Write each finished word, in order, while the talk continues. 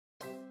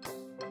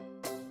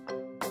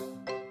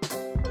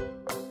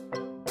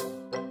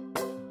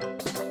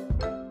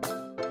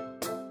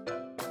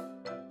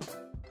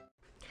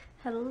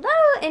Hello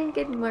and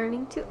good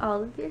morning to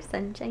all of your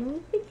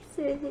sunshiny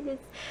faces.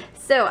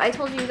 So I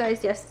told you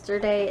guys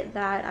yesterday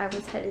that I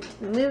was headed to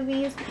the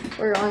movies.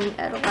 We're going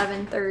at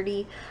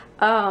 11:30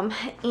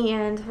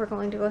 and we're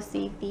going to go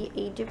see The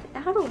Age of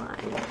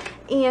Adeline.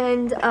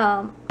 And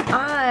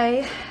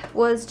I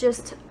was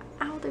just,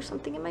 ow, there's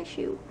something in my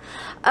shoe.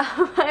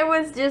 I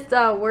was just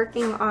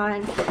working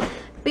on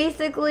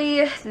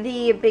basically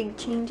the big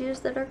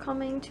changes that are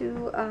coming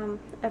to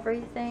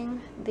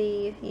everything,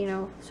 the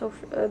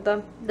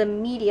the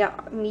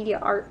media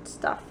art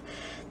stuff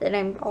that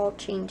I'm all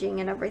changing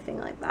and everything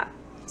like that.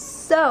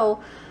 So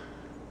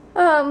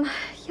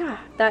yeah,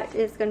 that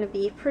is going to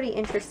be pretty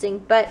interesting,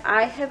 but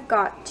I have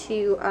got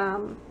to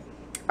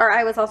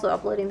I was also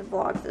uploading the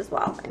vlogs as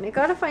well, and I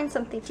gotta find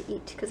something to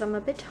eat because I'm a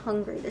bit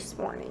hungry this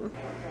morning.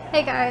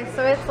 Hey guys,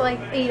 so it's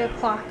like 8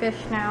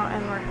 o'clock-ish now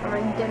and we're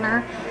having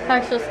dinner.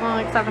 Actually it's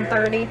only like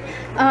 7:30.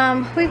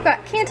 We've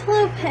got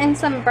cantaloupe and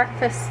some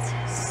breakfast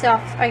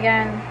stuff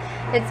again.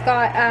 It's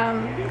got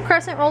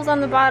crescent rolls on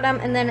the bottom,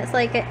 and then it's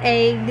like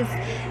eggs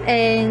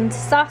and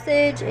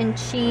sausage and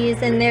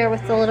cheese in there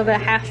with a little bit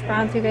of hash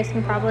browns. You guys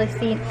can probably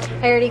see.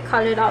 I already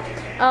cut it up.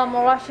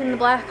 We're watching the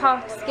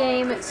Blackhawks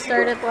game. It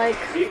started like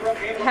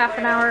half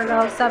an hour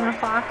ago, 7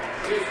 o'clock.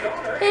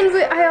 And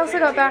I also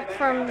got back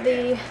from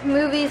the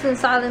movies and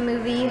saw the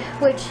movie,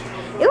 which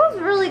it was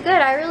really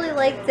good. I really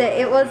liked it.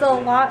 It was a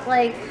lot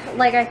like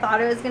I thought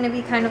it was going to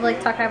be, kind of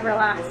like Tuck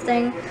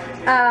Everlasting.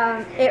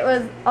 It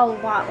was a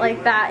lot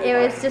like that. It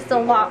was just a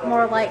lot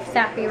more like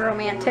sappy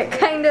romantic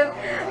kind of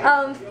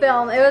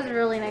film. It was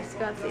really nice to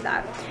go and see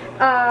that.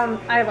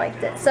 I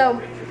liked it.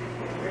 So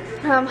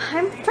I'm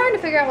trying to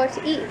figure out what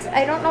to eat.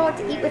 I don't know what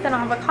to eat with an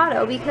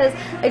avocado because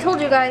I told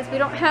you guys we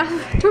don't have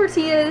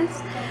tortillas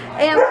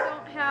and we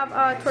don't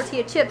have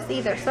tortilla chips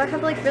either. So I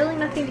have like really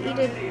nothing to eat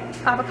an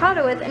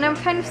avocado with, and I'm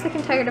kind of sick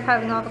and tired of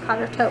having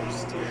avocado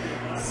toast.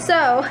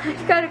 So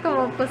I've got to come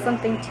up with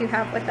something to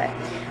have with it.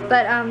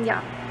 But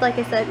yeah, like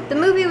I said, the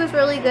movie was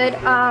really good.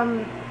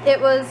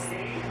 It was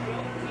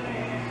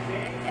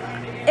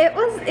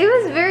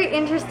very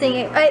interesting.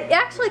 It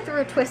actually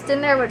threw a twist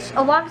in there, which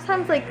a lot of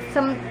times, like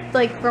some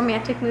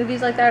romantic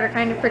movies like that are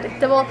kind of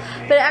predictable,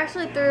 but it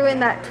actually threw in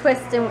that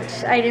twist in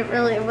which I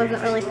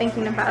wasn't really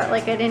thinking about it.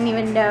 Like I didn't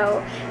even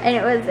know, and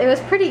it was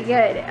pretty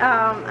good.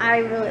 I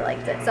really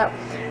liked it. So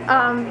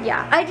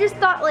yeah, I just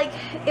thought like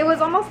it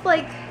was almost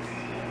like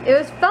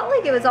felt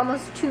like it was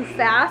almost too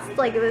fast.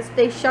 Like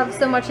they shoved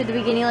so much at the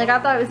beginning. Like I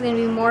thought it was going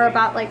to be more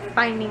about like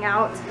finding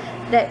out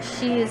that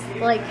she's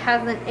like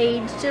hasn't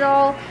aged at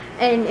all,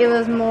 and it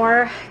was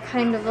more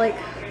kind of like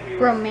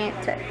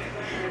romantic,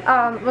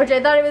 which I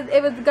thought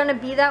it was gonna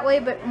be that way,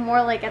 but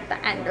more like at the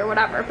end or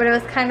whatever. But it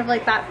was kind of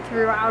like that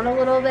throughout a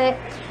little bit,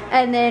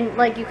 and then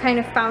like you kind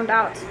of found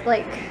out,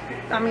 like,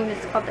 I mean,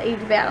 it's called The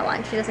Age of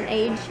Adeline. She doesn't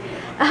age,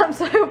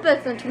 so I hope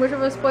that's not too much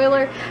of a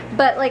spoiler.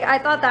 But like I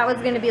thought that was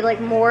gonna be like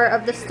more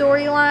of the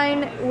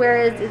storyline,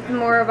 whereas it's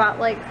more about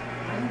like,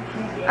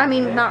 I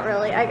mean, not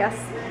really, I guess.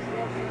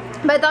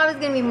 But I thought it was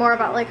going to be more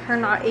about like her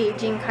not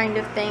aging kind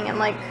of thing, and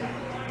like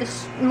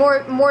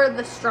more of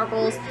the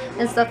struggles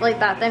and stuff like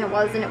that than it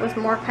was, and it was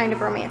more kind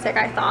of romantic,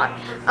 I thought.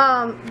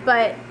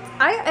 But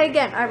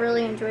I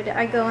really enjoyed it.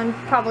 I go and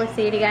probably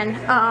see it again,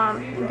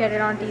 get it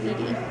on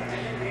DVD,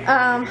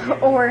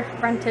 or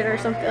rent it or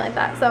something like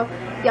that. So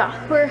yeah,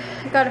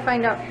 gotta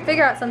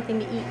figure out something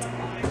to eat.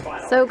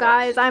 So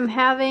guys, I'm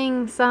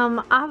having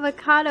some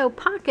avocado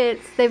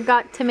pockets. They've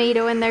got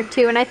tomato in there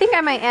too, and I think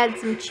I might add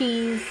some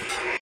cheese.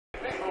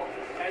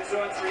 So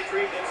it's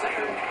retrieved in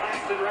second,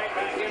 blasted right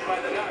back in by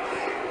the Ducks.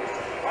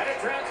 Quite a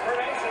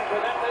transformation for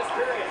them this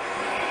period.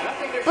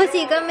 What's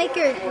you gonna make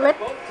your lip?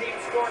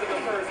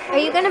 Are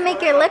you gonna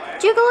make your lip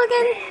jiggle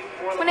again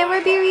when I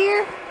rub your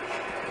ear?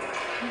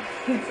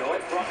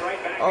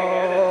 Oh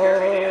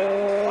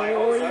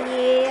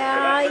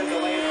yeah,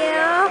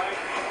 yeah.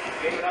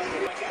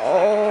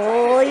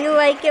 Oh, you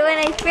like it when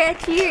I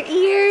scratch your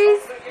ears?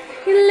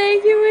 You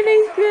like it when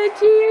I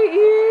scratch your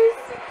ears?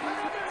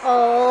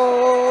 Oh.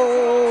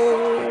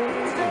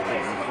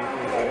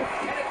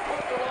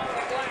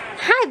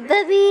 Hi,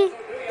 Bubby.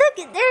 Look,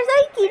 there's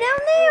Ikey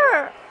down there.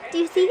 Do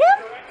you see him?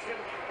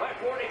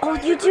 Oh,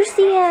 you do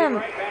see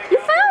him. You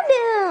found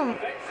him.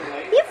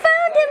 You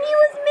found him. He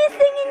was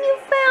missing and you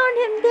found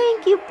him. Thank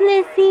you,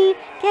 Blissy.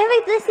 Can I have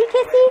a Blissy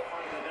kissy?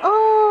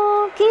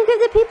 Oh, can you give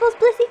the people's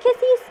Blissy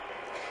kissies?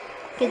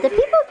 Give the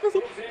people's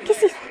Blissy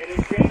kisses.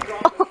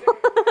 Oh.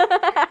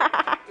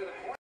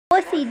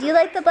 Blissy, do you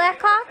like the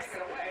Blackhawks?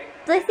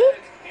 Blissy?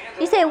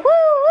 You say woo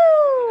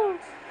woo!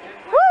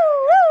 Woo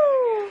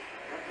woo!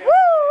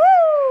 Woo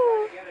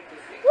woo!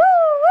 Woo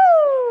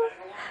woo!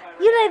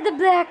 You like the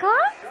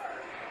Blackhawks?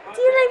 Do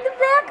you like the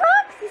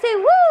Blackhawks? You say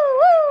woo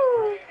woo!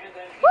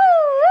 Woo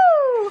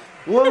woo!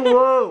 Whoa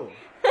whoa!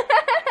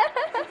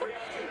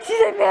 She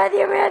said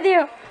Matthew, Matthew!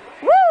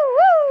 Woo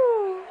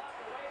woo!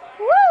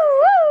 Woo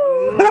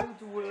woo!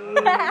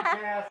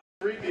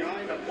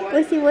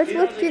 Blissy, what's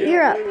your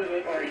ear up?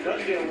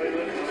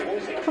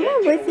 Come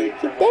on, Blissy,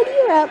 keep that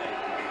ear up.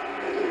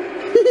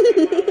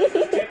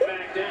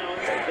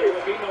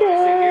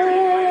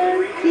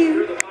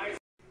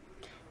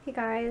 Hey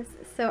guys,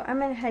 so I'm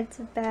gonna head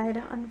to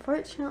bed.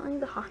 Unfortunately,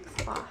 the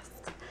Hawks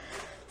lost.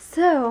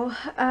 So,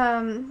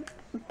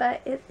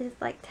 but it is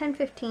like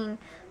 10:15,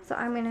 so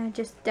I'm gonna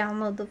just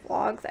download the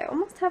vlogs. I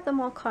almost have them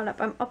all caught up.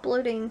 I'm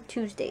uploading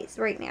Tuesdays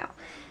right now.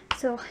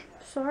 So,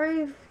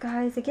 sorry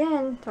guys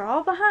again, they're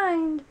all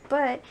behind,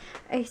 but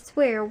I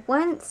swear,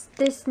 once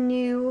this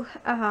new,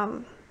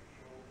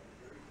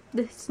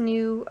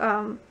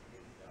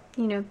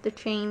 you know, the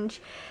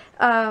change,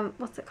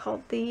 what's it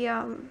called, the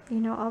you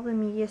know, all the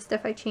media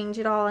stuff, I change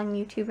it all on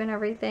YouTube and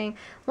everything.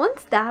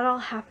 Once that all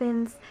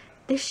happens,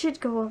 this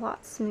should go a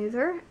lot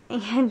smoother,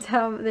 and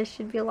this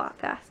should be a lot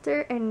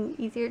faster and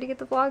easier to get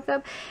the vlogs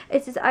up.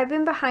 It's just I've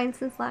been behind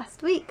since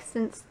last week,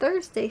 since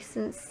Thursday,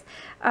 since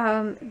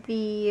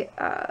the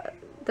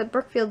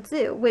Brookfield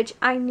Zoo, which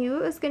I knew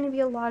it was going to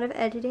be a lot of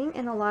editing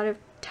and a lot of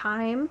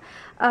time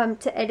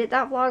to edit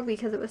that vlog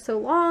because it was so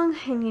long,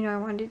 and you know, I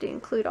wanted to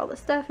include all the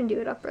stuff and do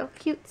it up real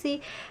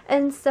cutesy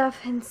and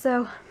stuff, and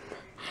so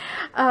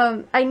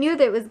I knew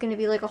that it was going to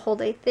be like a whole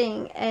day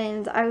thing,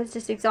 and I was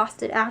just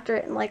exhausted after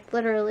it, and like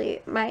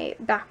literally my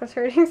back was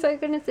hurting, so I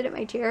couldn't sit at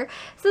my chair.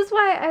 So that's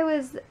why I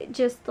was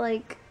just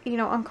like, you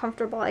know,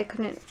 uncomfortable. I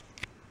couldn't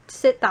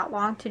sit that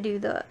long to do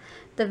the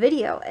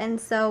video, and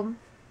so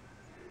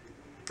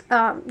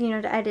you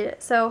know, to edit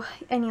it. So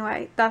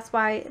anyway, that's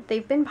why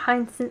they've been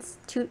behind since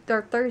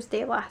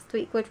Thursday last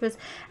week, which was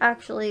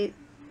actually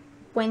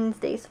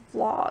Wednesday's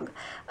vlog.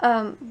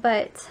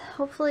 But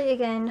hopefully,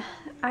 again,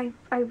 I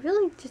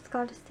really just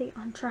got to stay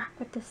on track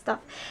with this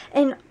stuff.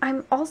 And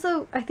I'm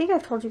also, I think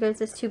I've told you guys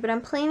this too, but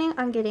I'm planning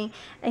on getting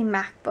a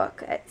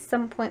MacBook at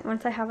some point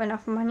once I have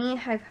enough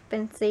money. I've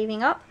been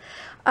saving up.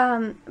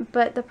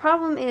 But the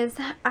problem is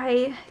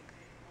I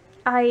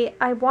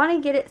want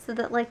to get it so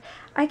that, like,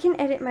 I can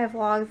edit my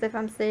vlogs if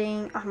I'm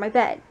sitting on my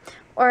bed,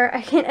 or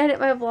I can edit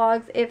my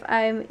vlogs if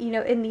I'm, you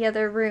know, in the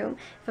other room,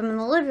 if I'm in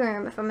the living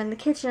room, if I'm in the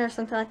kitchen or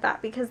something like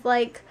that, because,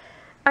 like,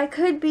 I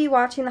could be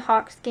watching the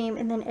Hawks game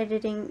and then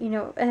editing, you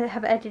know,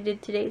 have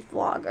edited today's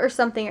vlog or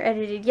something, or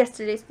edited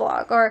yesterday's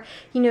vlog, or,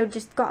 you know,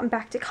 just gotten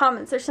back to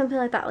comments or something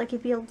like that. Like,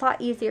 it'd be a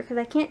lot easier, because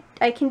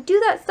I can do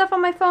that stuff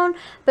on my phone,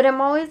 but I'm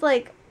always,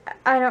 like,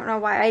 I don't know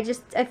why.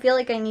 I feel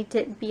like I need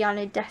to be on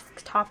a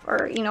desktop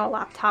or, you know, a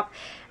laptop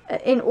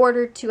in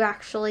order to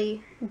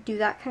actually do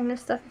that kind of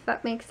stuff, if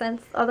that makes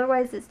sense.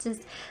 Otherwise, it's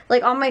just,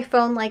 like, on my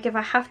phone, like, if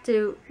I have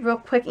to real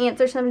quick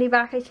answer somebody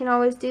back, I can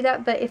always do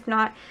that. But if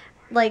not,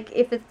 like,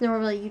 if it's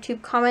normally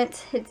YouTube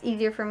comments, it's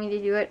easier for me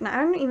to do it. And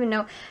I don't even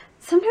know.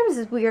 Sometimes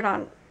it's weird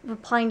on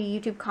replying to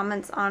YouTube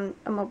comments on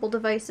a mobile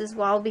device as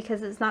well,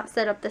 because it's not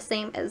set up the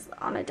same as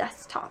on a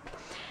desktop.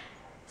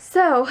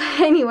 So,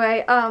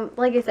 anyway,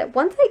 like I said,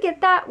 once I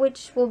get that,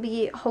 which will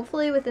be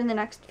hopefully within the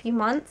next few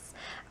months,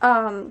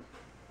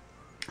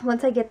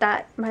 once I get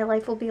that, my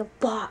life will be a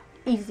lot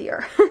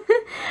easier.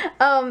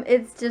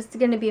 It's just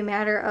going to be a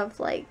matter of,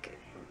 like,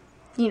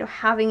 you know,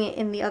 having it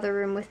in the other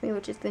room with me,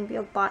 which is going to be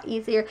a lot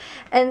easier.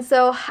 And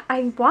so,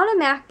 I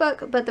want a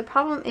MacBook, but the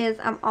problem is,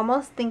 I'm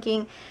almost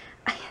thinking,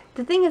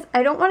 the thing is,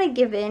 I don't want to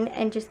give in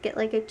and just get,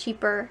 like, a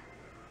cheaper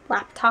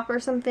laptop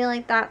or something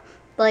like that,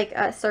 like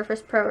a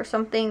Surface Pro or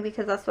something,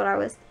 because that's what I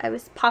was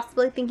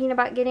possibly thinking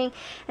about getting.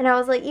 And I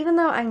was like, even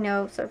though I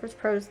know Surface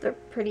Pros, they're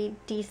pretty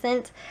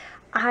decent,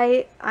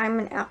 I'm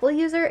an Apple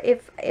user.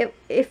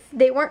 If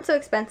they weren't so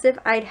expensive,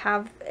 I'd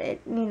have,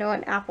 you know,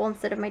 an Apple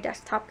instead of my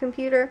desktop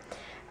computer,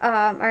 or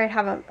I'd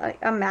have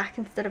a Mac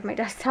instead of my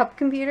desktop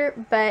computer.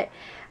 But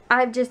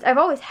I've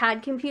always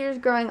had computers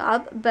growing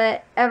up,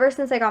 but ever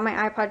since I got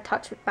my iPod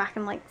Touch back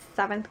in like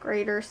 7th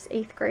grade or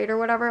 8th grade or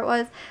whatever it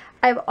was,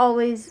 I've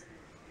always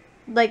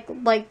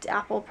liked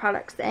Apple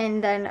products.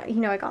 And then, you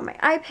know, I got my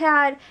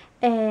iPad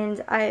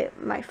and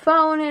my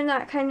phone and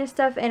that kind of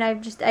stuff, and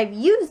I've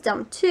used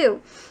them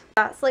too.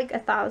 That's like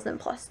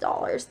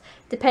 $1,000+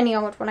 depending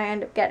on which one I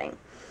end up getting.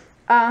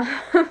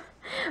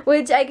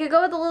 Which I could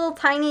go with a little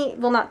tiny,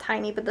 well, not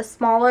tiny, but the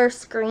smaller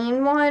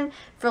screen one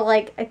for,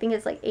 like, I think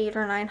it's like $800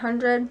 or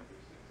 $900.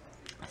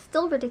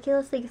 Still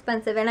ridiculously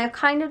expensive, and I've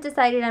kind of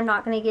decided I'm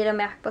not going to get a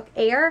MacBook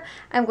Air.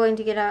 I'm going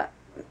to get a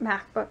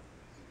MacBook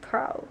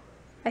Pro.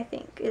 I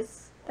think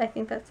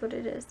that's what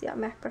it is. Yeah,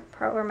 MacBook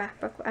Pro or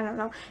MacBook, I don't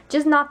know.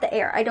 Just not the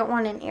Air. I don't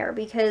want an Air,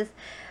 because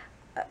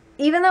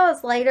even though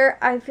it's lighter,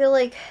 I feel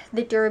like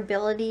the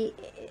durability,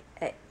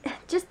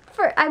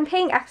 I'm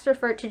paying extra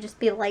for it to just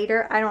be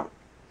lighter. I don't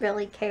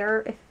really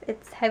care if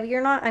it's heavy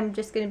or not. I'm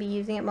just going to be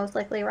using it most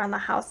likely around the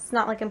house. It's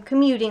not like I'm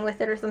commuting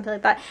with it or something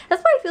like that.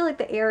 That's why I feel like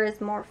the Air is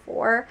more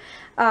for.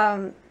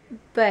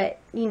 But,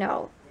 you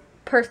know,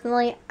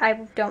 personally, I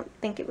don't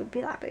think it would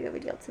be that big of a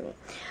deal to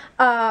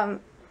me.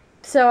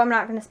 So I'm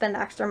not going to spend the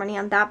extra money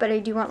on that, but I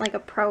do want like a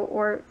Pro,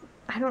 or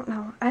I don't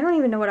know. I don't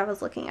even know what I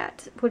was looking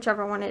at,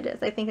 whichever one it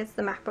is. I think it's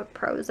the MacBook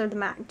Pros or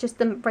just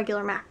the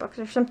regular MacBooks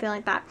or something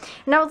like that.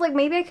 And I was like,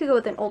 maybe I could go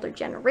with an older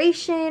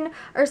generation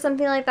or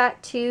something like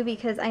that too,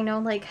 because I know,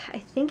 like,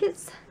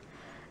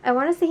 I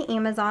want to say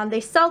Amazon,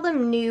 they sell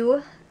them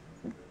new,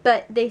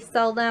 but they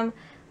sell them,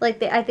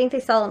 like, I think they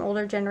sell an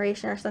older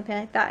generation or something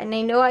like that. And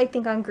I know, I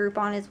think on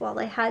Groupon as well,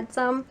 they had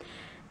some.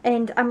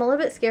 And I'm a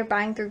little bit scared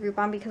buying through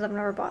Groupon because I've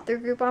never bought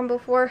through Groupon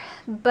before,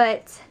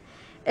 but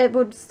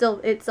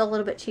it's a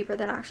little bit cheaper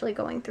than actually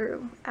going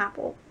through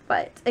Apple.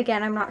 But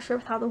again, I'm not sure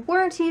with how the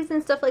warranties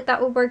and stuff like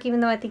that would work, even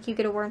though I think you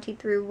get a warranty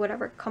through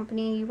whatever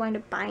company you wind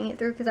up buying it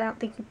through, because I don't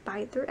think you buy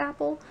it through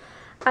Apple.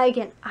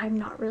 Again, I'm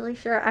not really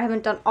sure. I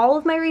haven't done all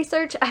of my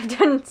research. I've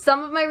done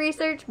some of my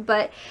research,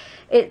 but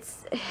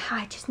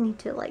I just need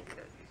to like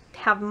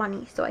have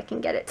money so I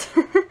can get it.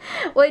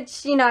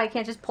 Which, you know, I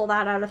can't just pull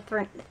that out of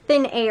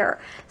thin air.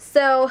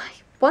 So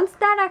once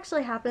that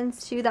actually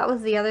happens too, that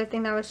was the other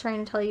thing that I was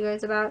trying to tell you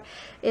guys about.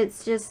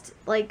 It's just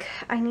like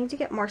I need to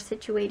get more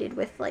situated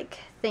with like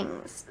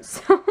things.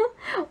 So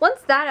once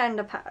that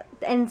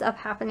ends up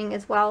happening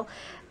as well,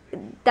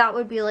 that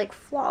would be like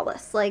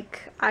flawless.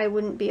 Like I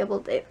would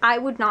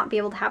not be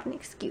able to have an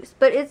excuse.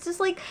 But it's just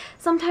like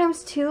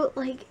sometimes too,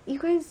 like you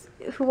guys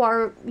who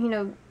are, you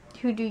know,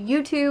 who do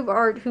YouTube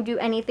or who do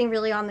anything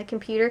really on the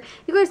computer,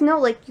 you guys know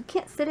like you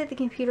can't sit at the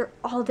computer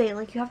all day.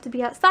 Like you have to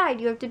be outside,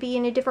 you have to be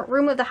in a different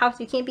room of the house.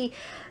 You can't be,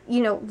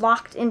 you know,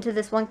 locked into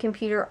this one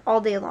computer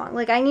all day long.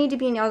 Like I need to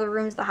be in other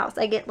rooms of the house.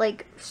 I get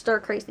like stir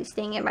crazy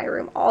staying in my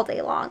room all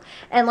day long,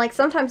 and like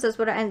sometimes that's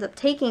what it ends up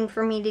taking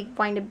for me to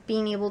wind up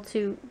being able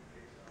to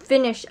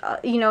finish,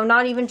 you know,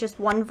 not even just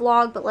one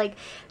vlog, but like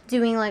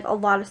doing like a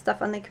lot of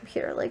stuff on the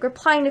computer, like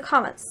replying to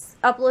comments,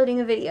 uploading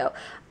a video,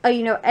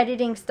 you know,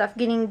 editing stuff,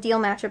 getting deal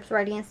matchups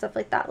ready and stuff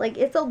like that. Like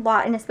it's a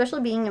lot, and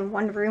especially being in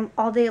one room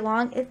all day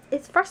long,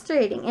 it's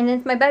frustrating. And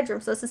it's my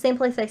bedroom, so it's the same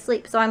place I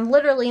sleep, so I'm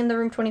literally in the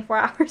room 24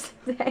 hours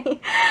a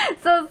day.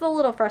 So it's a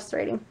little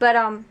frustrating, but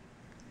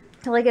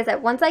like I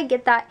said, once I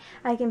get that,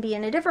 I can be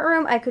in a different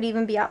room. I could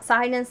even be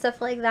outside and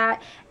stuff like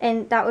that,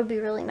 and that would be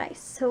really nice.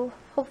 So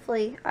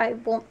hopefully I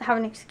won't have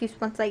an excuse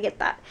once I get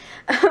that.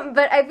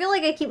 But I feel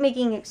like I keep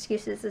making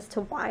excuses as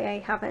to why I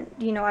haven't,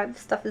 you know,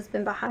 stuff has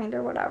been behind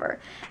or whatever.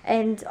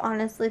 And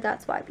honestly,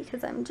 that's why,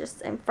 because I'm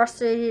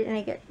frustrated and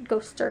I go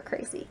stir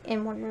crazy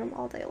in one room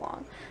all day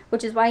long,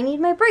 which is why I need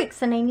my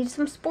breaks and I need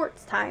some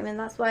sports time. And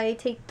that's why I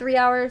take 3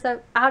 hours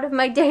out of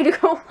my day to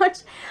go watch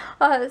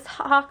this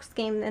Hawks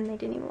game, and they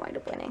didn't even wind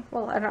up winning.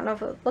 Well, I don't know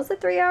if was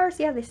it 3 hours?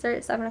 Yeah, they started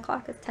at 7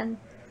 o'clock. It's 10.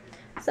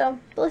 So,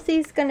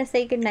 Blissy's going to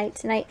say goodnight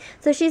tonight.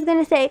 So, she's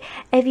going to say,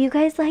 if you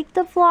guys like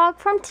the vlog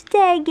from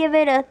today, give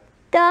it a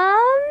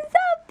thumbs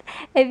up.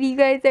 If you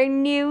guys are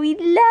new, we'd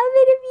love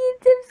it if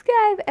you'd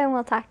subscribe. And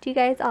we'll talk to you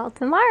guys all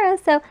tomorrow.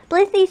 So,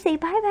 Blissy, say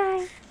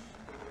bye-bye.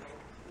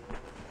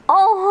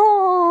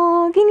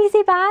 Oh, can you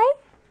say bye?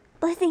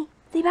 Blissy,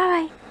 say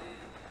bye-bye.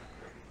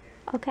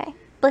 Okay,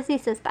 Blissy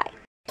says bye.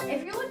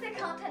 If you like the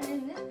content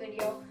in this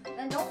video,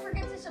 then don't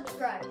forget to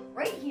subscribe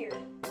right here.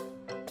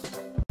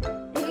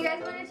 If you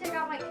guys want to check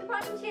out my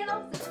couponing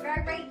channel,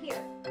 subscribe right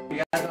here. If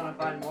you guys want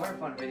to find more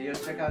fun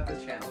videos, check out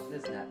this channel,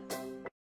 Nizi Fam.